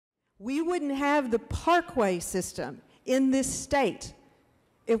We wouldn't have the parkway system in this state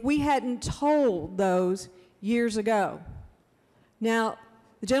if we hadn't told those years ago. Now,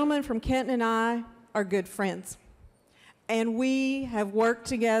 the gentleman from Kenton and I are good friends, and we have worked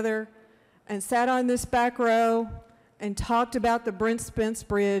together and sat on this back row and talked about the Brent Spence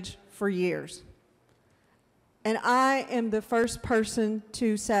Bridge for years. And I am the first person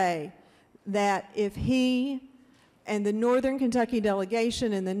to say that if he and the Northern Kentucky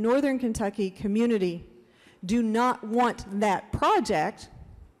delegation and the Northern Kentucky community do not want that project,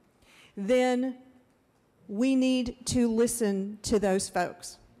 then we need to listen to those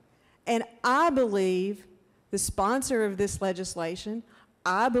folks. And I believe the sponsor of this legislation,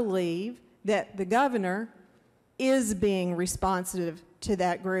 I believe that the governor is being responsive to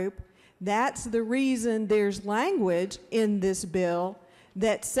that group. That's the reason there's language in this bill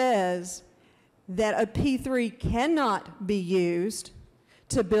that says that a P3 cannot be used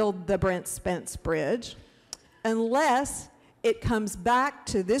to build the Brent Spence Bridge unless it comes back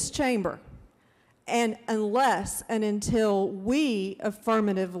to this chamber, and unless and until we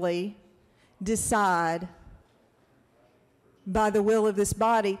affirmatively decide by the will of this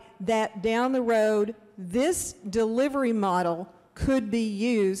body that down the road this delivery model could be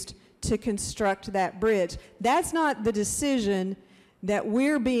used to construct that bridge. That's not the decision that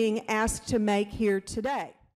we're being asked to make here today.